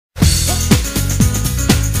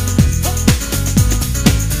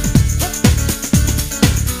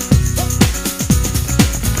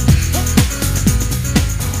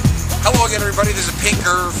is a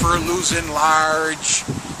pinker for Losin large.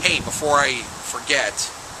 Hey, before I forget,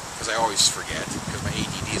 because I always forget, because my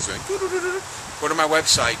ADD is going, go to my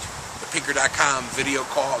website, thepinker.com, video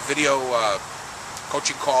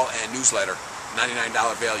coaching call and newsletter, $99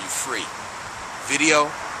 value free. Video,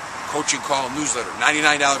 coaching call, newsletter,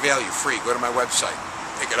 $99 value free. Go to my website,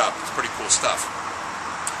 pick it up. It's pretty cool stuff.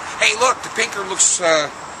 Hey, look, the pinker looks,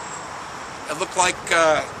 it looked like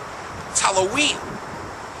it's Halloween.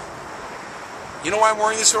 You know why I'm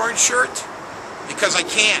wearing this orange shirt? Because I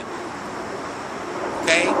can.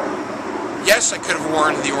 Okay? Yes, I could have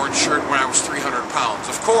worn the orange shirt when I was 300 pounds,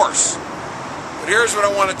 of course. But here's what I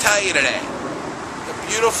want to tell you today. The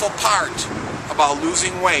beautiful part about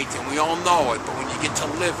losing weight, and we all know it, but when you get to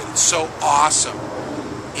live it, it's so awesome,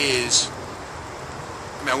 is,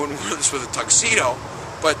 I mean, I wouldn't wear this with a tuxedo,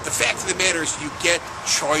 but the fact of the matter is you get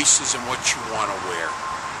choices in what you want to wear.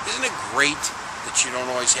 Isn't it great that you don't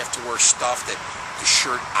always have to wear stuff that the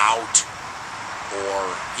shirt out, or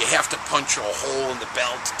you have to punch a hole in the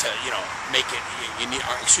belt to, you know, make it, you need,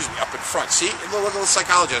 excuse me, up in front. See, a little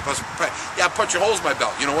psychology. Yeah, punch a hole in my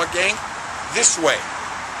belt. You know what, gang? This way.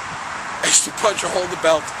 I used to punch a hole in the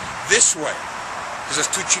belt this way, because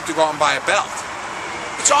it's too cheap to go out and buy a belt.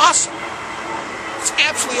 It's awesome. It's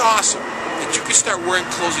absolutely awesome that you can start wearing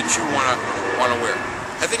clothes that you want to wear.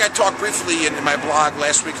 I think I talked briefly in my blog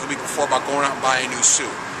last week or the week before about going out and buying a new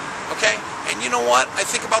suit. Okay? And you know what? I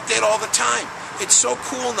think about that all the time. It's so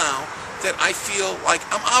cool now that I feel like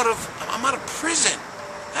I'm out of prison.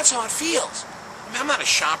 That's how it feels. I mean, I'm not a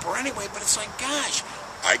shopper anyway, but it's like, gosh,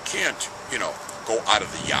 I can't, you know, go out of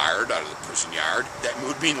the yard, out of the prison yard. That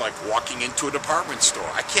would mean like walking into a department store.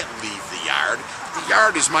 I can't leave the yard. The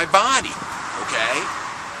yard is my body. Okay?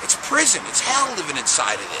 It's prison. It's hell living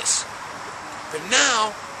inside of this. But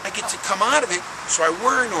now, I get to come out of it, so I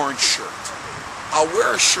wear an orange shirt. I'll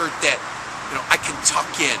wear a shirt that, you know, I can tuck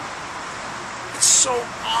in. It's so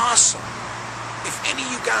awesome. If any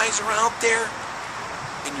of you guys are out there,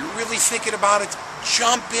 and you're really thinking about it,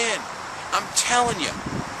 jump in. I'm telling you,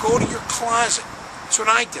 go to your closet. That's what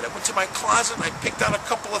I did. I went to my closet and I picked out a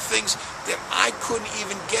couple of things that I couldn't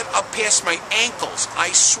even get up past my ankles,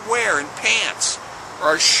 I swear, in pants.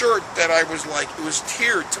 Or a shirt that I was like, it was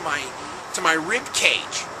tiered to my rib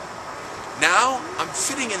cage. Now, I'm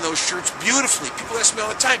fitting in those shirts beautifully. People ask me all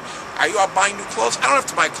the time, are you out buying new clothes? I don't have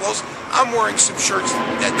to buy clothes. I'm wearing some shirts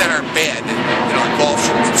that aren't bad, you know, golf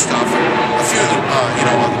shirts and stuff. A few of them, you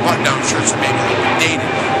know, button-down shirts maybe a little dated.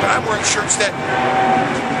 But I'm wearing shirts that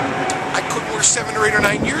I couldn't wear 7 or 8 or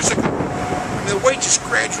 9 years ago. I mean, the weight just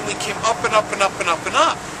gradually came up and up and up and up and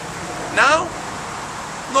up. Now,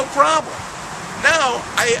 no problem. Now,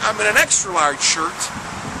 I'm in an extra large shirt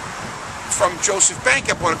from Joseph Bank.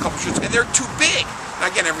 I bought a couple shirts, and they're too big. Now,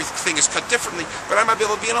 again, everything is cut differently, but I might be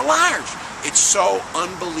able to be in a large. It's so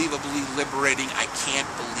unbelievably liberating, I can't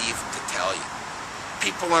believe to tell you.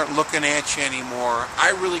 People aren't looking at you anymore.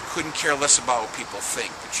 I really couldn't care less about what people think.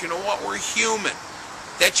 But you know what? We're human.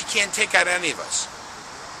 That you can't take out any of us.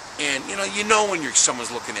 And, you know when someone's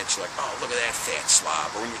looking at you like, oh, look at that fat slob.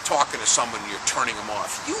 Or when you're talking to someone and you're turning them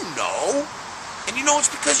off. You know. And you know it's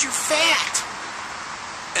because you're fat.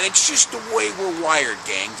 And it's just the way we're wired,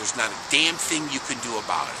 gang. There's not a damn thing you can do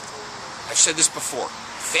about it. I've said this before.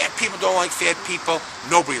 Fat people don't like fat people.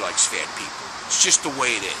 Nobody likes fat people. It's just the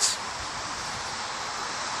way it is.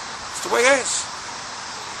 It's the way it is.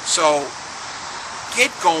 So, get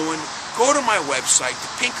going. Go to my website,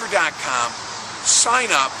 thepinker.com. Sign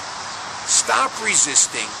up. Stop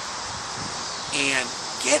resisting. And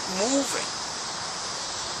get moving.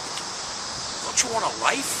 Don't you want a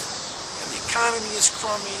life? And the economy is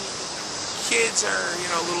crummy. Kids are,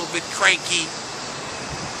 a little bit cranky.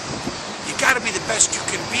 You got to be the best you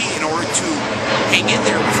can be in order to hang in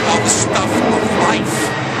there with all the stuff of life.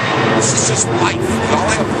 This is just life. We all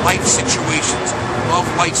have life situations. We all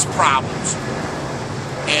have life's problems.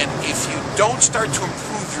 And if you don't start to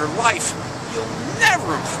improve your life, you'll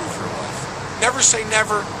never improve your life. Never say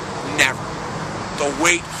never, never. The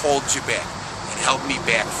weight holds you back. It held me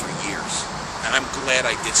back for years. And I'm glad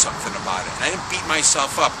I did something about it. And I didn't beat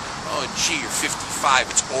myself up. Oh, gee, you're 55,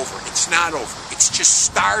 it's over. It's not over. It's just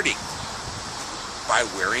starting by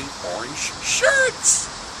wearing orange shirts.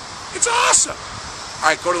 It's awesome.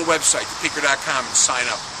 All right, go to the website, thepinker.com, and sign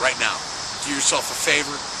up right now. Do yourself a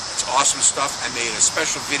favor. It's awesome stuff. I made a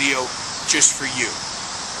special video just for you.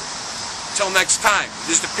 Until next time,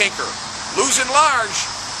 this is the Pinker. Losing large,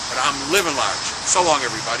 but I'm living large. So long,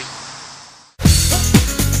 everybody.